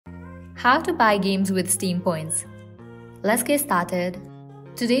How to buy games with Steam points. Let's get started.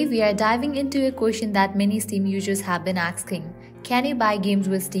 Today we are diving into a question that many Steam users have been asking. Can you buy games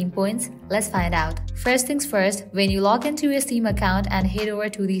with Steam points? Let's find out. First things first, when you log into your Steam account and head over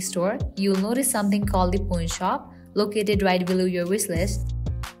to the store, you'll notice something called the Point Shop, located right below your wishlist.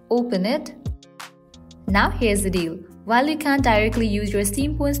 Open it. Now here's the deal. While you can't directly use your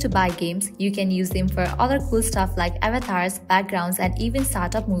Steam points to buy games, you can use them for other cool stuff like avatars, backgrounds, and even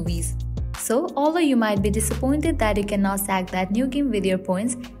startup movies. So, although you might be disappointed that you cannot stack that new game with your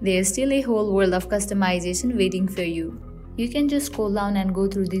points, there is still a whole world of customization waiting for you. You can just scroll down and go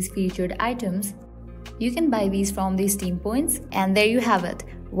through these featured items. You can buy these from the Steam points, and there you have it.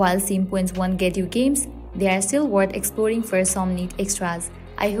 While Steam points won't get you games, they are still worth exploring for some neat extras.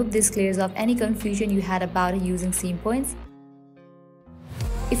 I hope this clears up any confusion you had about using Steam points.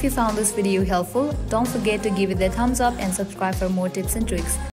 If you found this video helpful, don't forget to give it a thumbs up and subscribe for more tips and tricks.